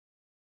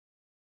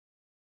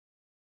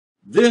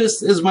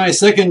This is my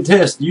second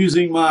test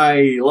using my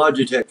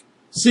Logitech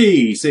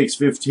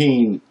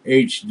C615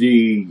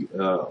 HD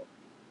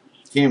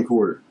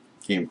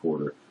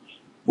camcorder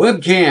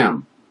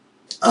webcam.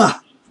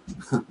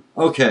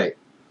 Okay,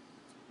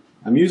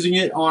 I'm using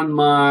it on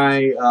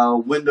my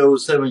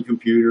Windows 7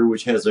 computer,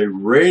 which has a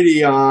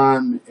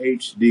Radeon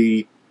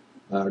HD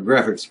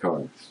graphics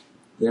card.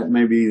 That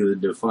may be the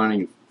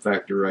defining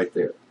factor right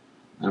there.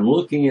 I'm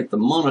looking at the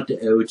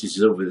monitor, which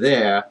is over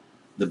there.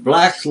 The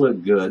blacks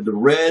look good, the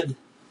red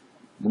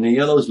and the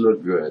yellows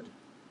look good.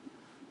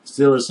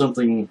 Still there's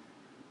something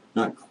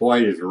not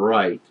quite as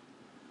right,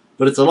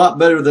 but it's a lot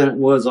better than it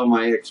was on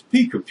my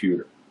XP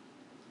computer.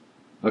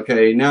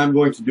 Okay, now I'm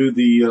going to do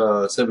the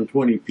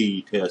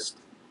 720p test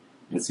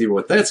and see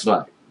what that's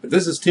like. But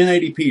this is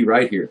 1080p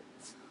right here.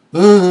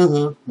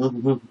 Oh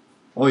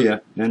yeah,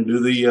 and do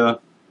the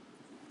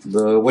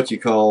what you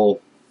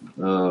call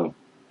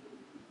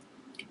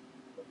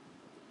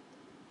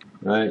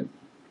right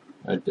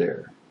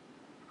there.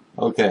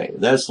 Okay,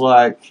 that's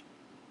like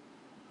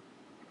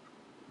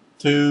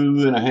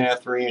 2.5,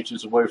 3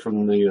 inches away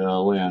from the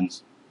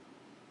lens,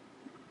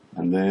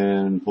 and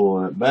then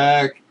pulling it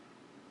back,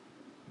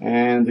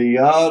 and the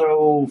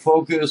auto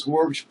focus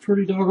works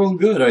pretty doggone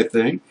good, I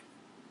think.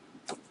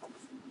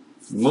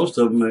 Most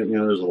of them, you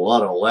know, there's a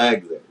lot of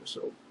lag there,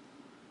 so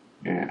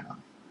yeah.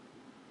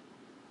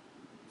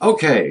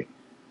 Okay,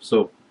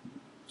 so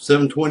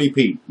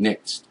 720p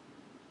next.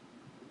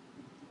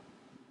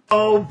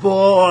 Oh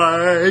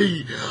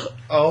boy!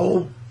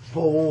 Oh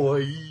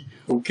boy!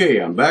 Okay,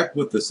 I'm back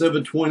with the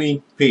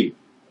 720p.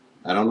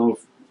 I don't know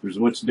if there's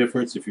much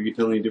difference, if you can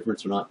tell any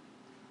difference or not.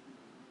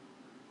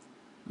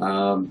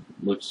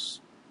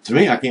 Looks, to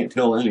me, I can't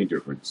tell any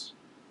difference.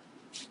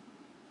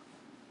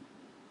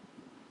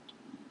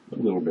 A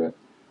little bit.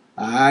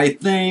 I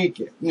think,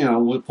 you know,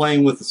 we're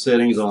playing with the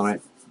settings on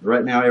it.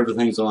 Right now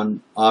everything's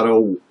on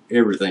auto,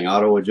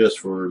 auto adjust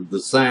for the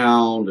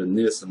sound and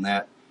this and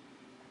that.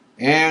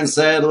 And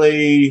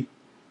sadly,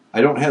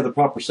 I don't have the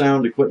proper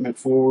sound equipment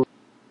for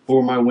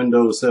my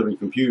Windows 7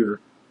 computer.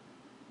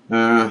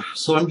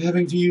 So I'm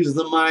having to use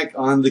the mic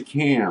on the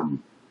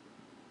cam.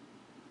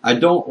 I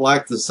don't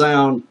like the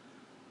sound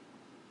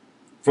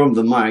from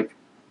the mic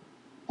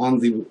on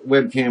the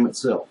webcam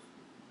itself.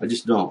 I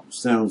just don't. It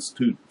sounds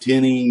too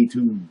tinny,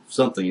 too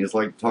something. It's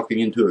like talking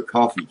into a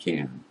coffee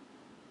can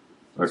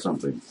or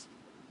something.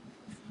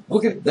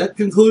 Okay, that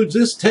concludes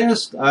this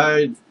test.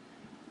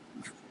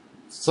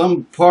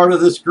 Some part of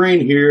the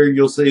screen here,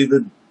 you'll see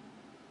the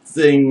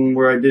thing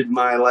where I did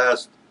my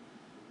last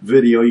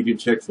video. You can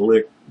check the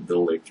link.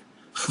 You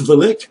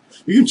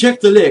can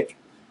check the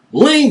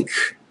link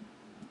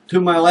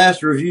to my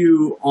last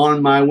review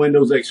on my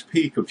Windows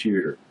XP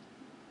computer.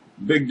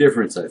 Big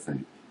difference, I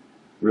think.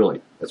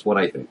 Really, that's what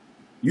I think.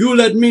 You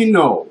let me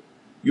know.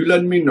 You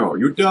let me know.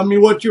 You tell me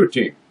what you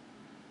think.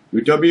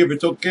 You tell me if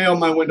it's okay on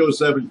my Windows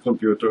 7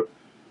 computer,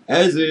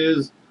 as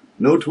is,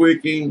 no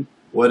tweaking,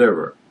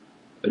 whatever.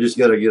 I just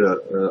got to get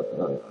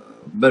a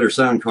better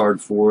sound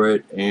card for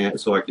it, and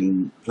so I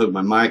can plug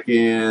my mic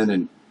in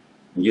and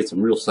get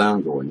some real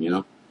sound going, you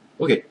know.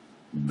 Okay,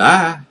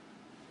 bye.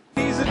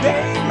 He's a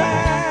day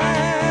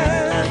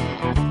man.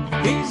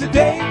 He's a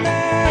day man.